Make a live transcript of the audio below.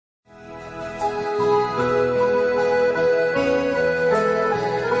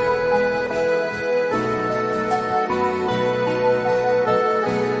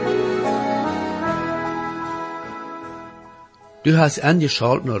Du hast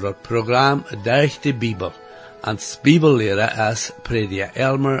angeschaltet naar het programma Durch de Bibel. Als Bibellehrer is prediker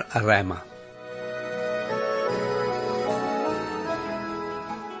Elmer Reimer.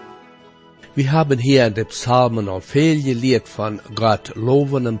 Wir haben hier in den Psalmen al veel geleerd van Gott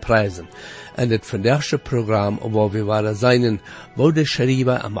loven en prijzen. En het vandaagse programma, waar we waren zijn, wo de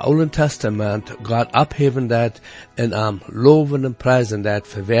schrijver am Oude Testament Gott abheven dat en am loven en prijzen dat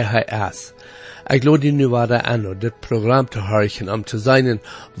voor wer hij is. Ik lade je nu weer aan om dit programma te horen, om te zijn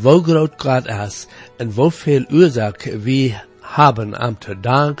wo groot God is en hoeveel oorzaak we hebben om te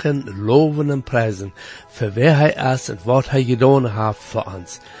danken, loven en prijzen voor wer hij is en wat hij gedaan heeft voor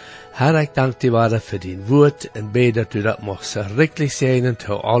ons. Herr, ik dank dir Vader für din woord en bid dat u dat mag zo riktig zijn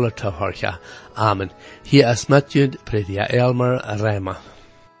te alle te horen. Amen. Hier is met u prediker Elmer Reimer.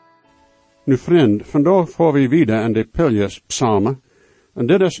 Nu vriend, vandaag voor we weer aan de Pilgerspsalmen, en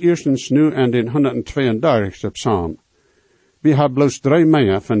dit is eerstens nu aan de 132e psalm. We hebben bloos 3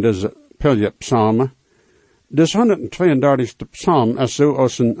 meer van deze Pilgerspsalmen. Deze 132e psalm is zo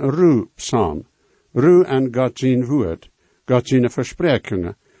als een ruw-psalm. Ruw aan God zijn woord, God zijn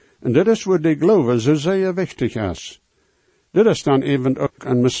versprekingen. En dit is waar de geloven zo zeer wichtig is. Dit is dan even ook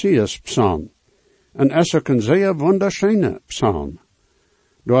een Messias-psalm. En is ook een zeer wunderschöne psalm.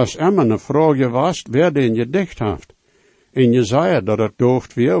 Du hast immer een vraag gewaast, wer den gedicht heeft. En je zei dat het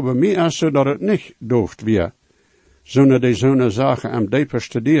dooft weer, maar mij is zo dat het niet dooft weer. Zonder die zo'n zaken am dieper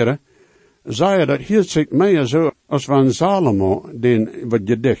studeren, zei dat hield zich meer zo als van Salomo den wat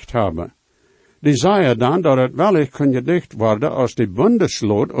gedicht hebben. Die zei dan dat het wellicht kon gedicht worden als de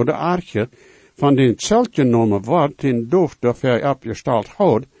bundeslood of de arche van den zelt genomen wordt, den dooft dat hij opgesteld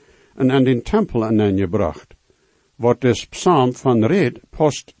had en aan den tempel aangebracht. Wat des psalm van reed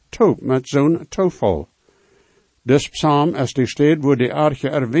post toop met zo'n toeval. Des psalm is de stad waar de arche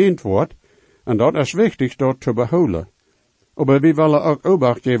erwähnt wordt, en dat is wichtig dat te behouden. Maar we willen ook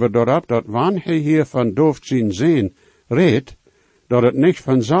obacht geven daarop dat wanneer hij hier van dooft zijn reed, dat het niet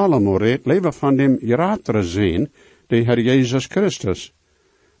van Salomo redt, leven van dem geratere zijn, de Heer Jezus Christus.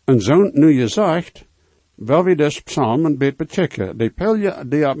 En zo nu je zegt, wel we des psalm een beetje bechecken. De pilger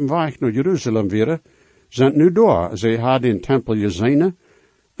die op een weg naar Jeruzalem waren, zijn nu door. Zij hadden in tempel gezien,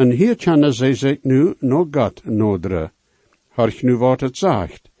 en hier kunnen zij zich nu naar God noderen. Hoor nu wat het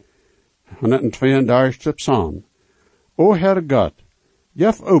zegt. 132e psalm. O Heer God,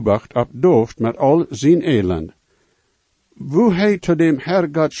 geef obacht op dooft met al zijn elend. Wo hij te dem Herr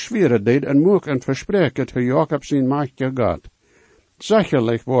God schweren deed en moek en verspreken te Jacob zijn machtige God.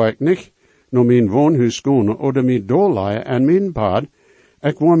 Sicherlich wou ik niet naar mijn woonhuis gaan oder mijn doorleien en mijn bad,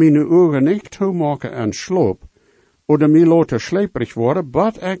 ik wou mijn ogen niet toemaken en sloop, oder mij laten schleperig worden,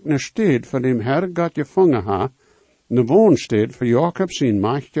 bad ik ne steed voor dem Herr God gevangen ha, ne woonsteed voor Jacob zijn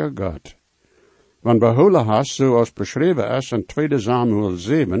machtige God. Want behouden has, zoals beschreven is in 2 Samuel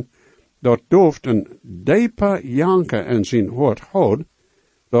 7, dat dooft een diepe janken in zijn hoort houd,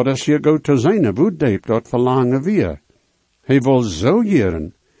 dat is hier goed te zijn, hoe diep dat verlangen weer. Hij wil zo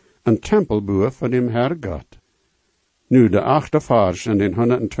jaren een tempel bouwen voor dem Herr God. Nu de 8e vers in de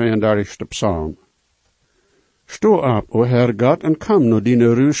 132e psalm. Sto op, o Herr God, en kom naar die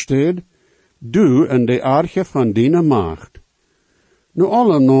ruwsteed, du en de arche van die macht. Nu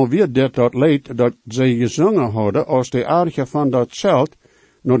allemaal weer dat leed dat zij gezongen hadden als de arche van dat zelt,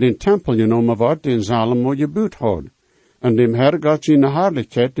 naar den tempel genomen wordt, den Salomo gebouwd had. En dem Herr God zijn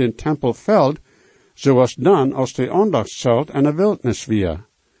heerlijkheid den tempel veld, zoals dan als de aandachtszelt en de wildnis weer.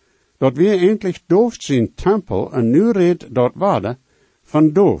 Dat weer eindelijk dooft zijn tempel, en nu reed dat waarde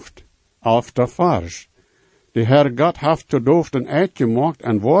van dooft, auf de vers. De Herr God heeft de dooft een uitgemaakt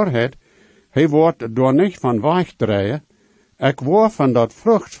en waarheid, hij wordt door niet van wegdraaien, ik word van dat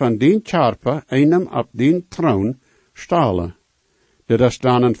vrucht van dien charpe, einem op dien troon, stalen. Dit is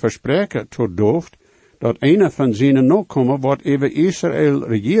dan een verspreken tot dooft, dat een van zijn nakomen wordt over Israël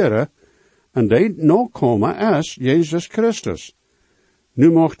regeren, en die nakomen is Jezus Christus.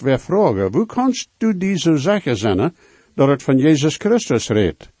 Nu mocht wij vragen, hoe kannst du die zo zeggen zinnen, dat het van Jezus Christus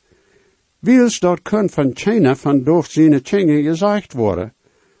redt? Wils dat kun van China van dooft zijn tjingen gezegd worden.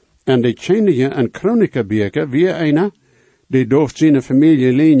 En de Tjinige en Kronikenbeker, wie een, die dooft zijn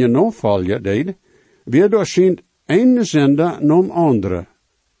familielinie navolgen deed, wie door zijn een zender nom andere.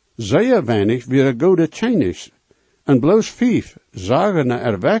 Zeer weinig weer goede Chinese, en bloos 5 zagen naar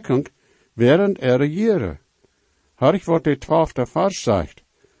erwekking, während regeren. Hoor ik wat de 12e vers zegt.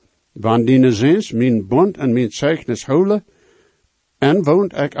 Wanneer dienen zins mijn bond en mijn zeichnis houden, en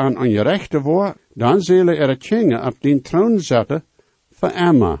woont ik aan ongerechte woord, dan zullen het tjingen op die troon zetten, voor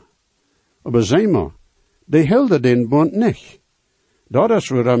Emma. Maar zeg maar, die hielden den bond niet. Dat is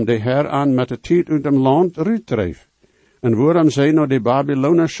waarom de Heer aan met de tijd uit dem land uitdreef. En waarom zij naar de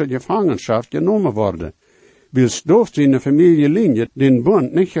Babylonische gevangenschap genomen worden? Wils dooft zijn familielinie den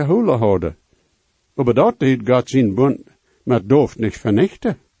bund niet gehouden houden. Maar dat deed God zijn bund met dooft niet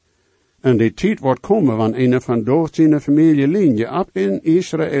vernichten. En die tijd wordt komen, wanneer een van dooft zijn familielinie op in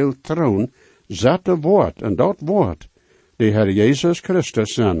Israël troon zette woord, en dat woord, de Heer Jezus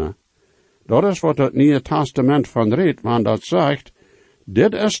Christus zende. Dat is wat het Nieuwe Testament van redt, want dat zegt,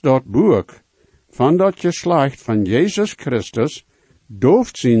 dit is dat boek van dat geslacht van Jezus Christus,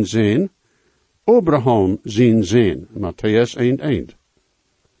 dooft zijn zijn, Abraham zijn zijn. Matthäus 1:1.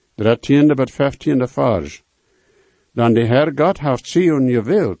 13e tot 15e vers. Dan de Heer God heeft Sion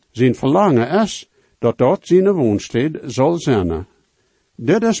gewild, zijn verlangen is, dat dort zijn woonstede zal zijn.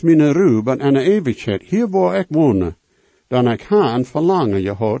 Dit is mijn roep en een eeuwigheid, hier waar ik woon, dan ik ha een verlangen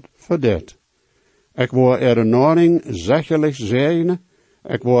gehad voor dit. Ik wil er naring zekerlijk zijn,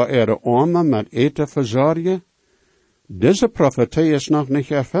 ik wil er armen met eten verzorgen. Deze profetie is nog niet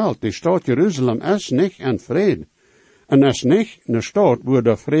vervuld. De stad Jeruzalem is niet in vrede. En is niet een stad waar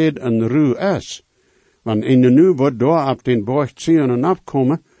de vrede en rust is. Want in de nu wordt daar op den berg Zion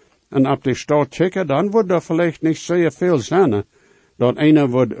afkomen en op de stad checken, dan wordt er vielleicht niet zeer veel zijn, dat een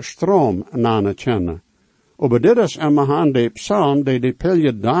wordt stroom nanen kennen. Maar dit is immerhan de psalm die de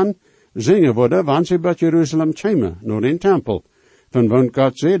pilger dan zingen worden, wanneer ze bij Jeruzalem komen, naar den tempel. Van want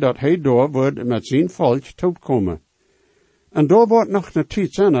God zei dat hij daar wordt met zijn volk toekomen. En daar wordt nog een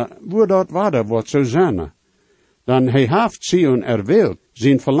tijd zijn, waar dat waarde wordt zo zijn. Dan hij heeft Sion erwählt,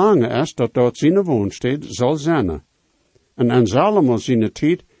 zijn verlangen is dat dat zijn woonstede zal zijn. En aan Salomo zijn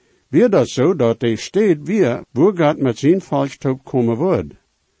tijd, weer dat zo dat de stad weer, waar God met zijn volk toekomen wordt.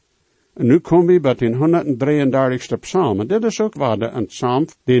 En nu komen we bij de 133ste psalm. En dit is ook waarde een psalm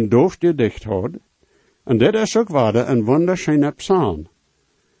die doof gedicht had. En dit is ook waarde een wonderschöne psalm.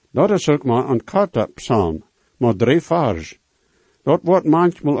 Dat is ook maar een korte psalm, maar 3 vers. Dat wordt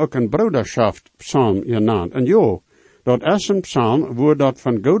manchmal ook een broederschaftpsalm genaamd. En ja, dat is een psalm waar dat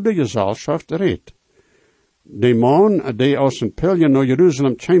van goede gezelschap redt. De man die als een pilger naar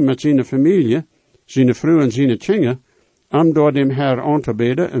Jeruzalem kwam met zijn familie, zijn vrouw en zijn kinderen, om door dem Herr aan te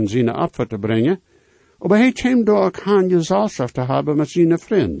bidden en zijn offer te brengen, maar hij kwam door ook geen gezelschap te hebben met zijn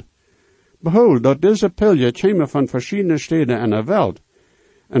vriend. Behold, dat deze pilger kwamen van verschillende steden in de wereld,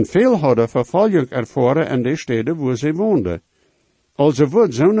 en veel hadden vervolging ervaren in de steden waar ze woonden. Also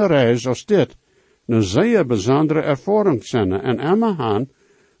wordt zo'n reis als dit een zeer bijzondere ervaring zijn, en immerhan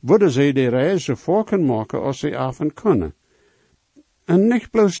worden ze die reis zo voor kunnen maken als ze af kunnen. En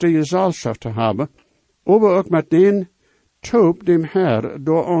niet bloos de gezelschap te hebben, maar ook met den toop dem Herr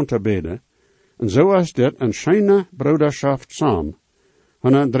door aan te bidden. En zo is dit een schöne broederschaftspsalm.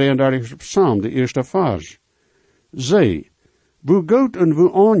 133 psalm, de eerste vers. Zij, hoe goed en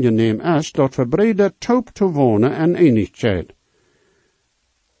hoe aangeneem is dat verbreide toop te wonen en eenigheid.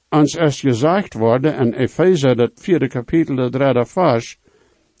 Ons is gezegd worden in Epheser, het 4e kapitel, de 3e vers,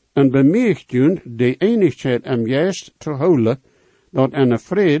 en bemerkt u de eenigheid im geest te houden, dat in de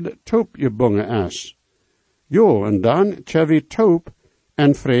vrede toop gebonden is. Jo, en dan kan we toop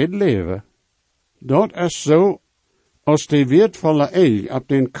en vrede leven. Dat is zo als de weertvolle eil op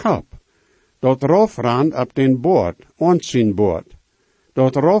den kop, dat rofrand op den boord, onzien boord,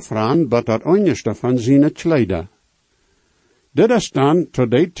 dat rofrand bat dat onderste van zijn kleider. Dit is dan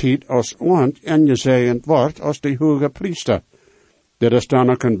tot die tijd als ont ingezegend wordt als de hoge priester. Dit is dan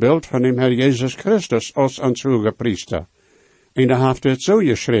ook een beeld van de Heer Jezus Christus als ons hoge priester. En hij heeft het zo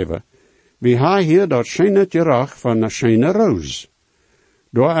geschreven. We hebben hier dat schöne geruch van een schöne roos.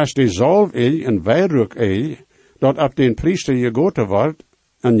 Daar is de zalfeil en wijnroekeil, dat op den priester gegoten wordt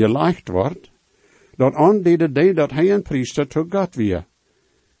en gelegd wordt, dat aandeed die dat hij een priester tot God weer.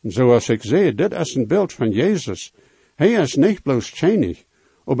 En zoals ik zei, dit is een beeld van Jezus. Hij is niet bloos schönig,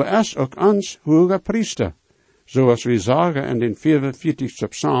 maar is ook ons hoge priester. Zoals we zeggen in den 44.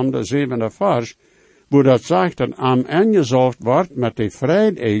 psalm, de 7e vers, wo dat zegt dat am ingezalfd wordt met de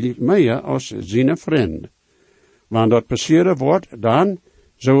vrijheid meer als zijn vriend. Want dat passeren wordt dan,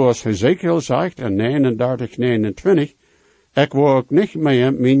 zoals Ezekiel zegt in 39:29, ik wil ook niet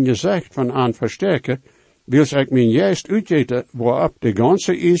meer mijn gezicht van aan versterken, wils ik mijn geest uitgeten waarop de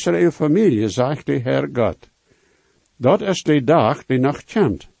ganze Israël-familie, zegt de Heer God. Dat is de dag die nog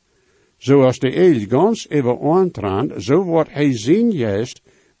komt. Zoals de eil gans even aantrant, zo wordt hij zijn geest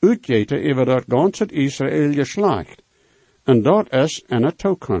uitgeten over dat ganse Israël geslacht. En dat is in de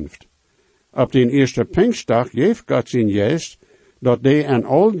toekomst. Op den eerste Pinkstdag geeft God zijn geest, dat die en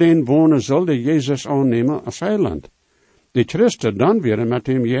al den wonen zullen Jezus aannemen als heiland. De Christen dan weer met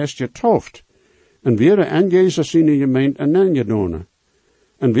hem geest getauft, en weer in Jezus zijn gemeente en ingenomen.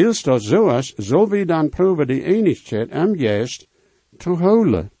 En wilst dat zoals, zal we dan proeven die eenigheid am Geest te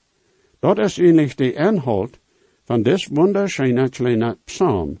houden. Dat is eigenlijk de inhoud van dit wunderschöne kleine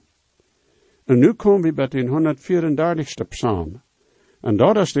psalm. En nu komen we bij de 134ste psalm. En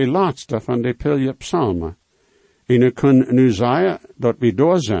dat is de laatste van de pilje psalmen. En u kunt nu zeggen dat we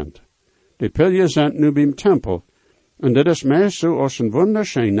daar zijn. De pilje zijn nu bij de tempel. En dit is meer zo als een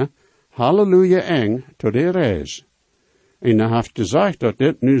wunderschöne halleluja eng tot de reis. En hij heeft gezegd dat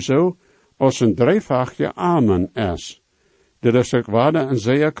dit nu zo als een drievoudige amen is. Dit is ook waarde een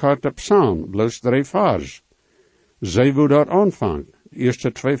zeer korte psalm, bloos 3 vers. Zij hoe dat aanvangt, de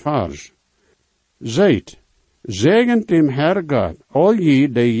eerste 2 vers. Zijt, zegent dem Herr God, al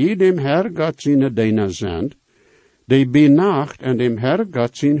die dem Herr God zijn diener zijn, die bij nacht en dem Herr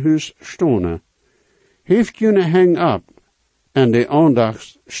God zijn huis stonen. Heeft jullie hang op, en de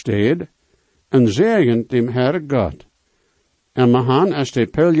aandacht steed, en zegent dem Herr God. En we gaan als de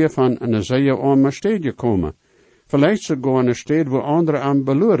pilje van een zeer arme stedje komen. Vielleicht sogar een stad waar anderen aan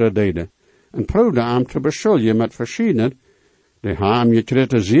beloeren deden. En probeerde aan te beschuldigen met verschillende, die hem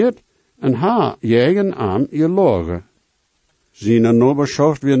gekritiseerd en jegen aan gelogen. Zijn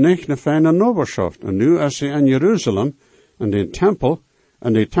nobelschaft weer niet een fijne nobelschaft. En nu als ze in Jeruzalem, en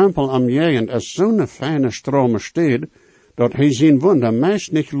de tempel am jegen is zo'n fijne strome stad, dat hij zijn wunder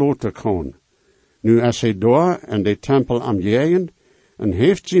meest niet laten kon. Nu is hij daar en de tempel am jegen, en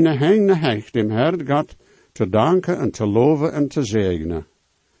heeft zijn hengende hecht dem Herr God te danken en te loven en te zegenen.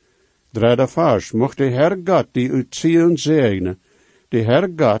 3 vers, mocht de Herr God die uit Zion zegenen, de Herr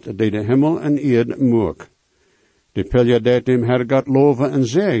God die de hemel en aarde maakt. De pilje deed dem Herr God loven en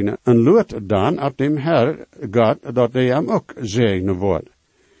zegenen, en loert dan op dem Herr God dat hij hem ook zegenen wordt.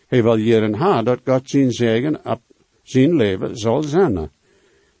 Hij wil hierin ha dat God zijn zegen op zijn leven zal zenden.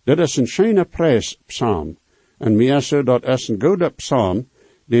 Dit is een schöne prijspsalm, en meer zo dat is een goede psalm,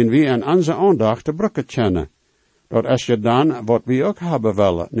 den we in onze aandacht te brukken kennen. Dat is je dan wat we ook hebben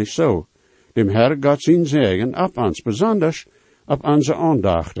willen, niet zo. Dem Herr God zijn zegen op ons, besonders op onze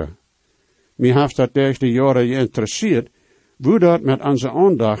aandachten. Mij heeft dat durch de jaren geïnteresseerd, hoe dat met onze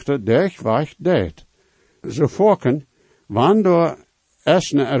aandachten durchweg deed. Zo volken, wanneer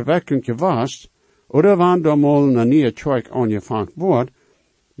es een erwekking was, oder wanneer mal een nieuwe kerk aangevangen wordt,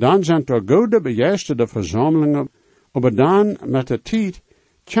 dan zijn er goede begeisterde verzamelingen, maar dan met de tijd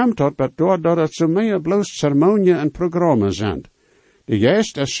komt dat doordat het zo meer bloos ceremonie en programma zijn. De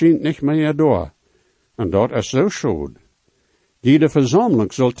geest is schijnt niet meer door. En dat is zo schade. Jede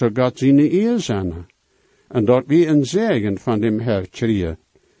verzameling zal te God zijn eer zijn. En dat we een zegen van dem Herr krijgen.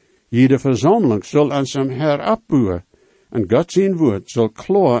 Jede verzameling zal aan zijn Herr afbouwen. En God zijn woord zal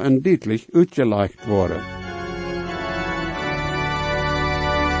klaar en duidelijk uitgelegd worden.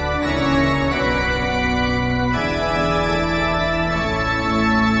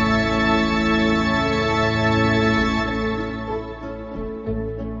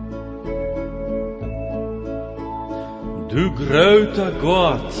 Du grote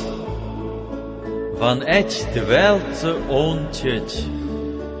God, van et de Welt ontjet,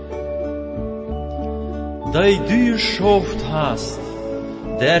 die du geschaft hast,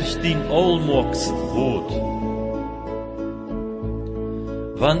 durch din almachst Wort.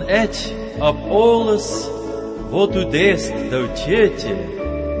 Van et op alles, wat du deest, doutjetje,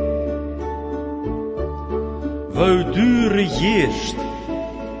 wo du regeerst,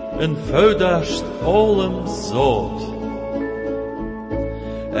 en vouderst allem zout.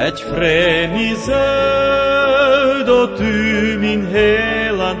 Het vreemd is dat u mijn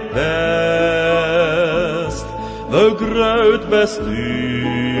heiland best. Wo groot best u,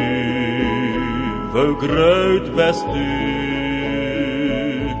 wo groot best u.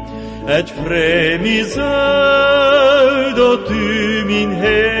 Het vreemd is dat u mijn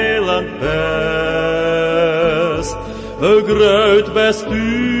heiland best. Wo groot best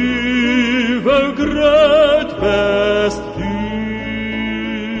u, wo groot best u.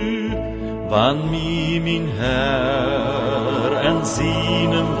 Wann mi mein Herr en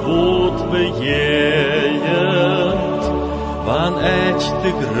seinem Wort bejegend, wann echt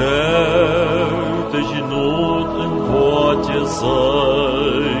de grote genot een woordje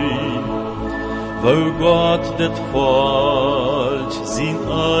sein, wo Gott det Volk sein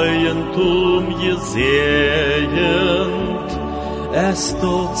Eigentum gesegend, es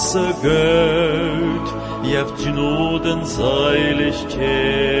tot so gut, jeft genot en seiligkeit.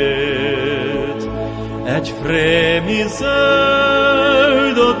 Het vreemd is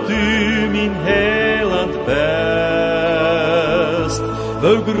dat u mijn heiland best.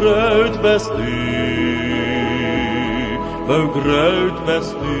 Wo groot best u, wo groot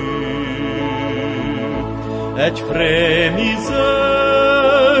best u. Het vreemd is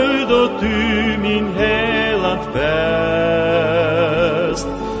dat u mijn heiland best.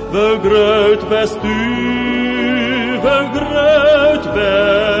 We groot best u, we groot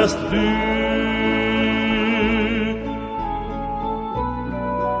best u.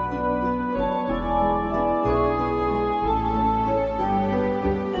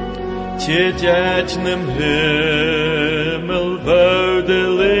 Tjedjatnem himmel wo de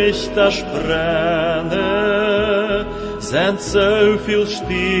lichter sprenne, sind so viel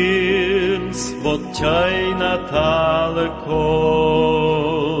Stirns, wo keiner tale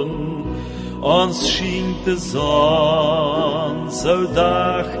kon. Ons schient de zon, so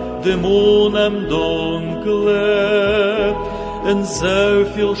dag de moon am dunkle, en so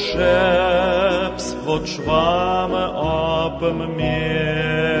viel scheps, wo schwame op em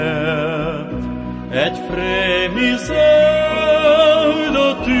meer. Et fremi so,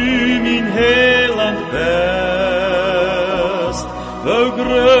 dat u mijn heiland best, wo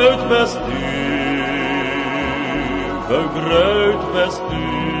groot best u, wo groot best u.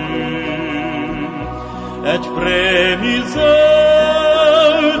 Et fremi so,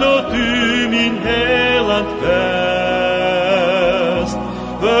 dat u mijn heiland best,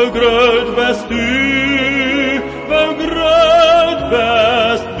 wo groot best u, wo groot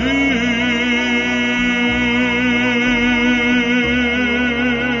best u.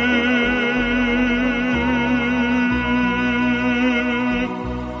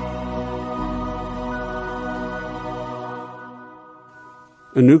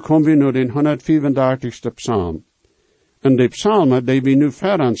 En nu komen we naar de 134ste psalm. En de psalmen die we nu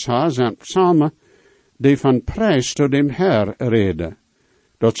voor ons hebben, zijn psalmen die van prijs tot dem Herr reden.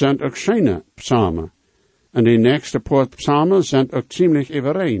 Dat zijn ook schöne psalmen. En de nächste paar psalmen zijn ook ziemlich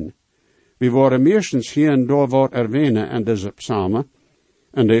overeen. We worden meestens hier en daar wat erwähnen in deze psalmen.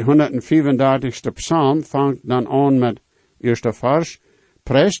 En de 134ste psalm vangt dan aan met eerste vers.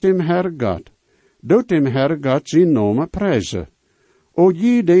 Prijs dem Herr God. Doet dem Herr God zijn naam prijzen. O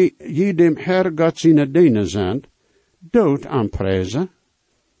je dem Herr God zijn dienen zijn, dood aan prijzen.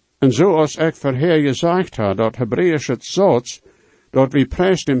 En zoals ik voorheen gezegd had, dat Hebreeuws het zots, dat we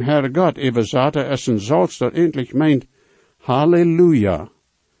prijs dem Herr God even zaten, is een zots dat eindelijk meint, halleluja.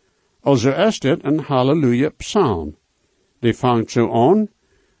 Also is dit een halleluja psalm. Die vangt zo aan,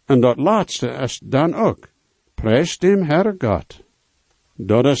 en dat laatste is dan ook, prijs dem Herr God.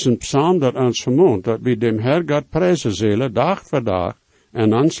 Dat is een psalm dat ons vermoont, dat we dem Herr God prijzen zullen, dag voor dag,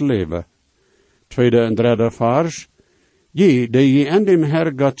 in ons leven. Tweede en derde vers. Je, die je in dem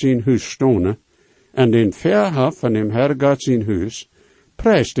Herr God zijn huis stonen, en den verhaf van dem Herr God zijn huis,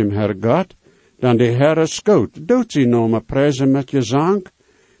 prijs dem Herr God, dan de Herr is goed, doet zijn naam prijzen met je zang,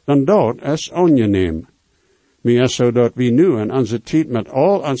 dan dat is ongeneem. Maar is zo dat we nu in onze tijd met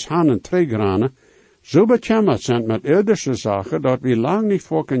al ons handen treegranen, zo bekemmerd zijn met irdische zaken, dat we lang niet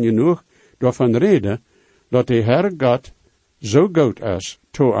volken genoeg daarvan reden, dat de Herr God zo goed is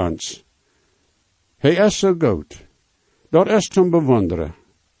to ons. Hij is zo goed. Dat is te bewonderen.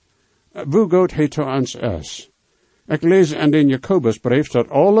 Hoe goed hij to ons is. Ik lees in de Jacobusbrief dat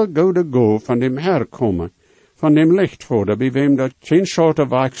alle goede go van dem Herr komen, van dem Lichtvader, bij wem dat geen schorte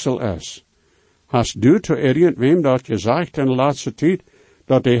wechsel is. Hast du to irgendwem dat gezegd in de laatste tijd,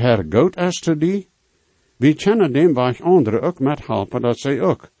 dat de Herr goed is te die? We kennen dem waar anderen ook met helpen, dat zij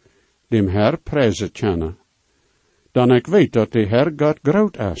ook dem Herr prijzen kennen. Dan ik weet dat de Herr God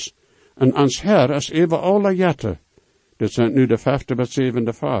groot is, en ons Herr is even alle jette. Dit zijn nu de 5e tot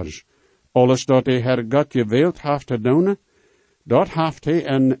 7e vers. Alles dat de Herr God gewild heeft te doen, dat heeft hij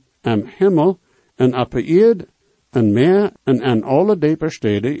in hemel, en op de eerd, en meer, en in alle diepe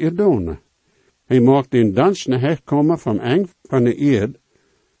steden gedaan. Hij maakt den dans naar hecht komen van eng van de eerd,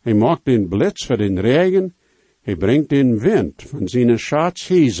 hij maakt den blitz voor den regen, hij brengt den wind van zijn schatz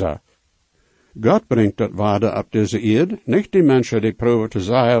hiezer. God brengt dat waarde op deze eerd, niet die mensen die probeeren te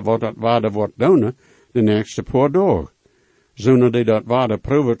zeggen wat dat waarde wordt doen, de nächste paar dagen. Zonder die dat waarde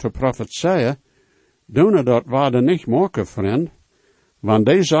probeeren te profetieën, doen dat waarde niet maken, vriend. Want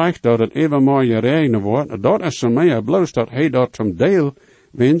die zegt dat het even mooie regenen wordt, dat is zo meer bloos dat hij dat zum deel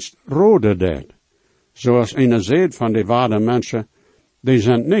winst rode deed. Zoals een zegt van die waarde mensen, die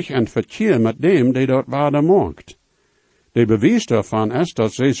zijn niet in verkeer met dem die dat waarde maakt. De bewijs daarvan is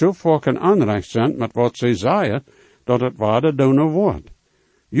dat zij zo volken aanrecht zijn met wat zij zeggen, dat het waarde doen wordt.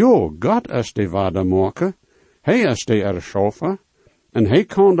 Jo, God is de waardemaker, hij is de erschaffer, en hij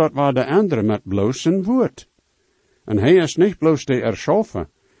kan dat waarde änderen met bloos zijn woord. En hij is niet bloos de erschaffer,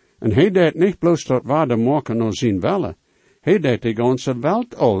 en hij deed niet bloos dat waardemaker naar zijn welle, hij deed de ganze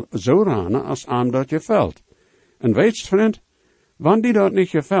welt al zo ranen als aan dat gevalt. En weet je, vriend, wanneer die dat niet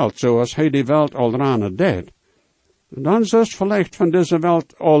gevalt zoals hij de welt al ranen deed, Dan zust vielleicht van deze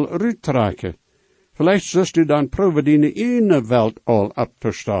Welt al uittrekken. Vielleicht zust u dan proeven die ene Welt al op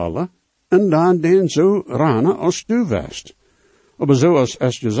te stalen, en dan den zo ranen als du west. Aber zoals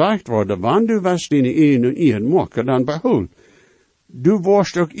es gezegd wordt, wanneer du west die ene maken, dan behoud. Du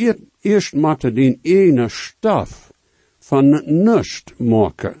worst ook eerst matte die ene staf van nust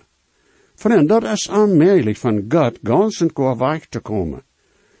maken. Vriend, dat is aanmerkelijk van God ganz en qua weg te komen.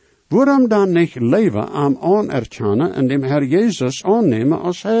 Waarom dan niet leven am anerkennen en dem Herr Jezus aannemen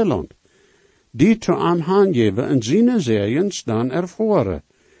als heiland? Die te am handgeven en zijn zegens dan ervoeren.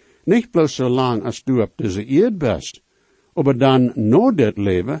 Niet bloos zo lang als du op deze eerd best, aber dan na dit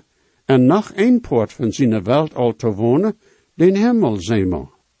leven en nog een poort van zijn Welt al te wonen, den Himmel zijn mag.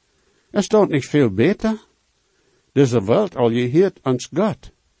 Is dat niet veel beter? Deze Welt al je heert ans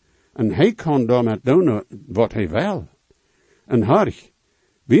God. En hij kan daarmee doen wat hij wil. En hark,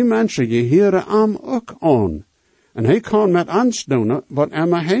 wie mensen je heren am ook aan. En hij kan met ons doen wat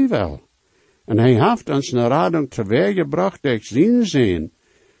hij wil. En hij heeft ons een rading teweeggebracht durch zijn zin,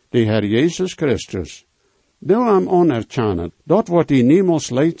 de Heer Jezus Christus. Doe hem anerkennen, dat wordt hij niemals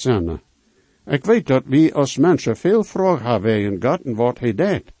leid zijn. Ik weet dat we als mensen veel vragen hebben in God en wat hij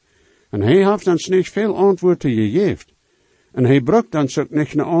deed. En hij heeft ons niet veel antwoorden gegeven. En hij brukt ons ook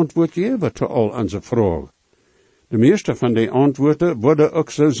niet een antwoord geven te al onze vragen. De meeste van die antwoorden worden ook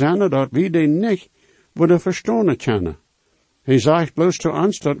zo zijn dat we die niet worden verstaan kunnen. Hij zegt bloos te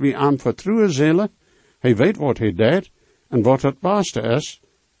ons dat we aan vertrouwen zullen. Hij weet wat hij deed en wat het beste is,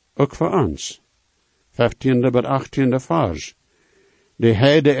 ook voor ons. 15e tot 18e vers. De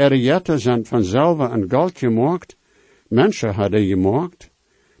heide erjetten zijn vanzelf een goud gemaakt, mensen hadden gemaakt.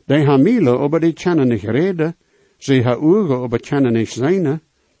 Die hebben mielen, aber die kunnen niet reden. Ze hebben ogen, aber kunnen niet zijn.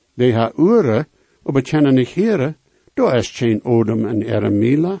 Die hebben oren, aber kunnen niet heren. Daar is geen odem in ihre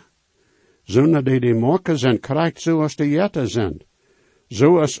mielen. Zonder die maken zijn krijgt zoals de jetten zijn.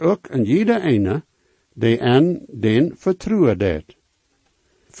 Zo is ook in jeder ene, die en den vertrouwen deed.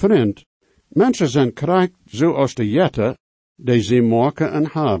 Vriend, mensen zijn krijgt zoals de jetten, die ze maken en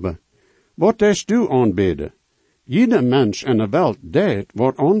hebben. Wat deed du aanbidden? Jeder mens in de wereld deed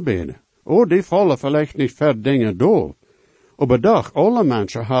wat aanbidden. Oh, die vallen vielleicht niet ver dingen door. Aber doch, alle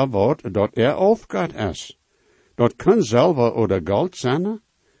mensen hebben wat dat aufgehört is. Dat kan zilver oder goud zijn.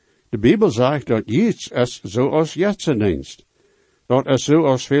 De Bijbel zegt dat iets is zoals jetsendienst. Dat is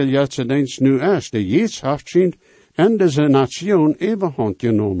zoals veel jetsendienst nu is. De iets heeft zijn en deze nation overhand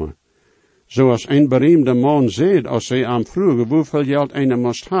genomen. Zoals een beroemde man zei, als hij aan vroeg hoeveel geld een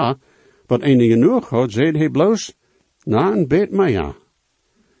moest hebben, wat een genoeg had, zei hij bloos, een beetje meer.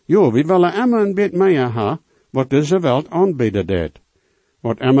 Jo, we willen immer een beetje meer hebben, wat deze wereld aanbieden deed.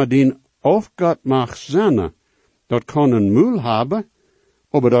 Wat immer die aufgehört mag zijn, dat kan een moel hebben,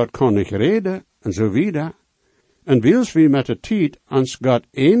 aber dat kan niet reden, en zo wieder. En wils we met de tijd ans God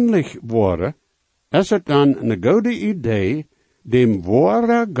ähnlich worden, is het dan een goede idee, dem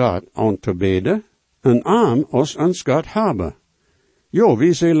wahre God aan te bidden, en arm als ons God hebben. Jo,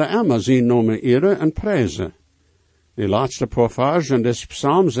 we zullen immer zijn nomen eren en prijzen. De laatste paar versen des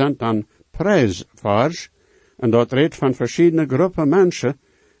psalm zijn dan prijsvers, en dat redt van verschillende groepen mensen,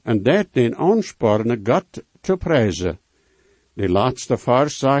 en dat den aansporen God te prijzen. De laatste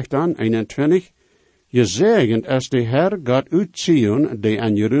vers zegt dan, 21, gezegend is de Herr God uit Zion, die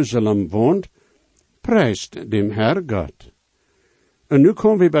in Jeruzalem woont, prijst dem Herr God. En nu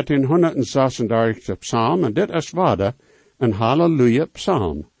komen we bij de 136e psalm, en dit is waarde een halleluja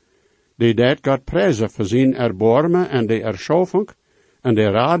psalm. Die deed God prijzen voor zijn erbarmen en de erschaffing en de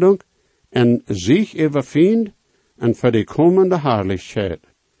radung en zich overvind en voor de komende herrlichheid.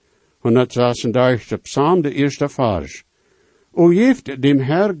 136e psalm, de eerste vers. O geeft dem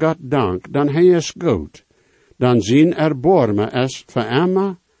Herr God dank, dan hij is goed, dan zijn erbarmen is voor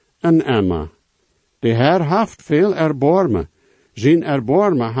immer en immer. De Herr heeft veel erbarmen, zijn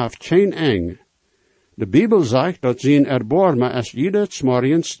erbarmen heeft geen eng. De Bijbel zegt dat zijn erbarmen is jedes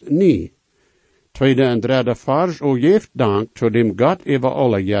morgens nie. Tweede en derde vers, o geeft dank to dem God over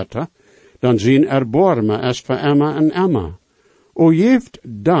alle jetten, dan zijn erbarmen is voor immer en immer. O geeft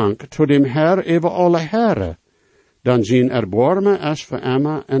dank to dem Herr over alle heren, dan zijn erbarmen is voor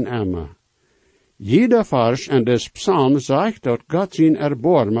immer en immer. Jeder vers in des psalm zegt dat God zijn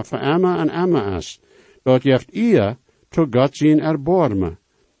erbarmen voor immer en immer is. Dat geeft ihr to God zijn erbarmen.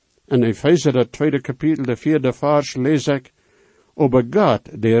 In Epheser, het tweede kapitel, de vierde vers, lees ik, over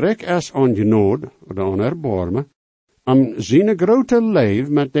God, die rijk is aan genade, oder aan erbarmen, om zijn grote leef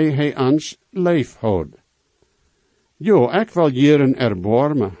met die hij ons leef houdt. Jo, ik wil hier een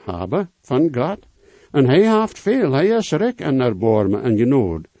erbarmen hebben van God, en hij heeft veel, hij is rijk aan erbarmen en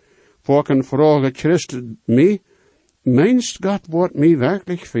genade. Volken vragen Christus mij, Meinst Gott wordt mij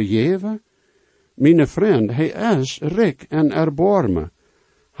werkelijk vergeven? Mijn vriend, hij is rijk en erbarmen.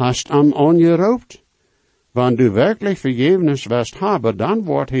 Hast am aangeroopt? Wanneer du werkelijk vergevenis west hebben, dan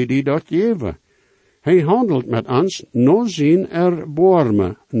wordt hij die dat geven. Hij handelt met ons, no zijn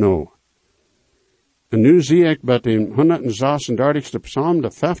erbarmen no. En nu zie ik bij de 136e psalm,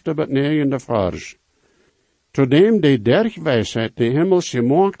 de 5e tot 9e vers. Todem de dergwijsheid de hemels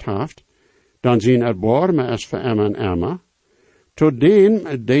gemaakt heeft, dan zijn erbarmen is voor Emma en Emma. Todem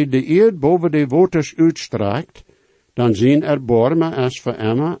de eerd boven de waters uitstrijkt, dan zijn erbarmen is voor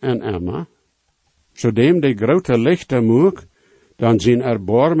Emma en Emma. Zodem de grote lichte moek, dan zijn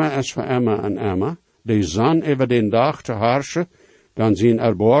erbarmen is voor Emma en Emma. De zon over den dag te heersen, dan zijn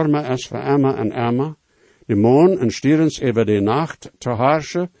erbarmen is voor Emma en Emma. De maan en sterren over de nacht te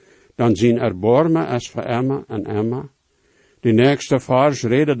heersen, dan zijn erbarmen is voor Emma en Emma. De nächste vers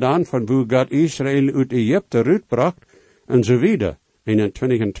reden dan van hoe God Israël uit Egypte uitbracht, en zo wieder.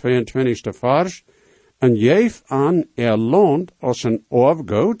 21 en 22e vers. En geef aan land als een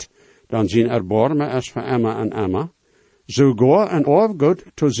afgoed, dan zijn erbarmen is voor Emma en Emma. Sogar een afgoed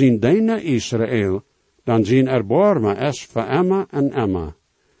te zijn deine Israël, dan zijn erbarmen is voor Emma en Emma.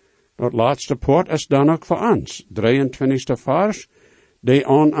 Dat laatste poort is dan ook voor ons. 23e vers. Die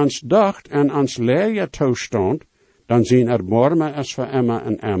aan ons dacht en ons leer toestond, dan zijn erbarmen is voor Emma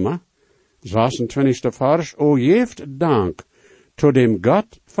en Emma. 26e vers. O geeft dank tot dem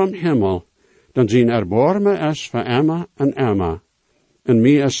God van Himmel, dan zijn erbarmen is voor Emma en Emma. En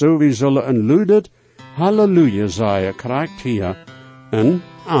mij is zo, wie zullen een luidet Halleluja zeggen, krijgt hier en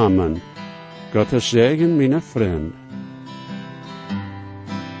Amen. Gottes zegen, mijn vriend.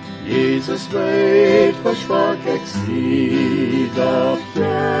 Jesus weet, versprach ik zie, dat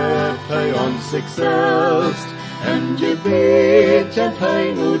geeft hij ons zichzelf, en gebet kent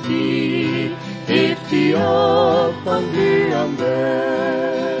hij nu die, heeft die op van die am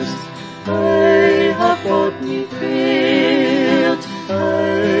best. Hij hat God niet wild,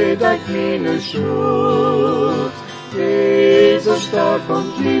 hij dekt meine schuld. Jezus starb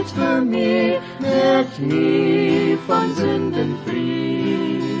und litt für mich, macht mich von Sünden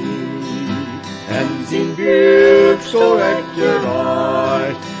frei. En zijn buik zo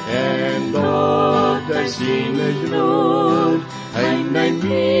gereicht, en dort der seine Glut, hij neemt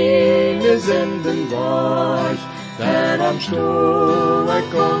meine Sünden weich, der am Stuhl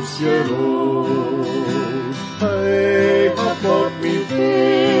kommst geruht. Hij hat Gott mich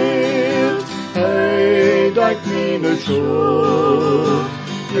wild, hij dekt meine Schuld.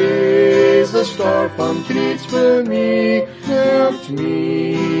 Jesus starb am Kreuz für mich, macht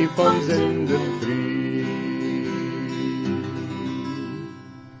mich von Sünden frei.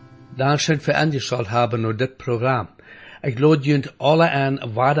 Dankeschön für angeschaut haben und das Programm. Ich lade jünt alle an,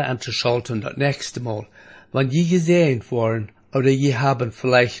 weiter anzuschalten das nächste Mal. Wenn die gesehen worden, oder je haben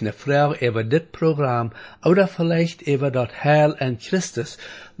vielleicht eine Frage über das Programm, oder vielleicht über das Heil in Christus,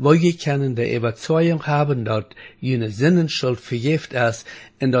 wo je können die Überzeugung haben, dass jene Sinnenschuld vergift ist,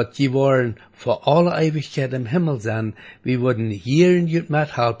 und dass je wollen für alle Ewigkeit im Himmel sein, wir würden hier in jüt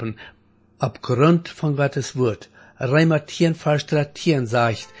mithelfen, aufgrund von Gottes Wort. Römer 10, Vers 13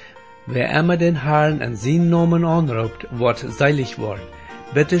 sagt, wer immer den Herrn in seinen Namen anruft, wird selig worden.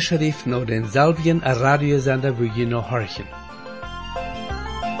 Bitte schrift noch den selben Radiosender, wo je noch horchen.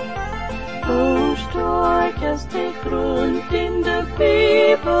 O stark ist der Grund in der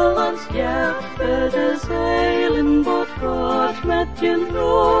Bibel uns gibt, für das Heilen Wort Gott mit dem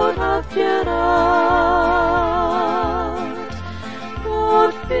Brot hat gerat.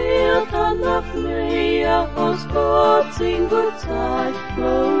 Gott fehlt dann noch mehr, aus Gott sein Gott sagt,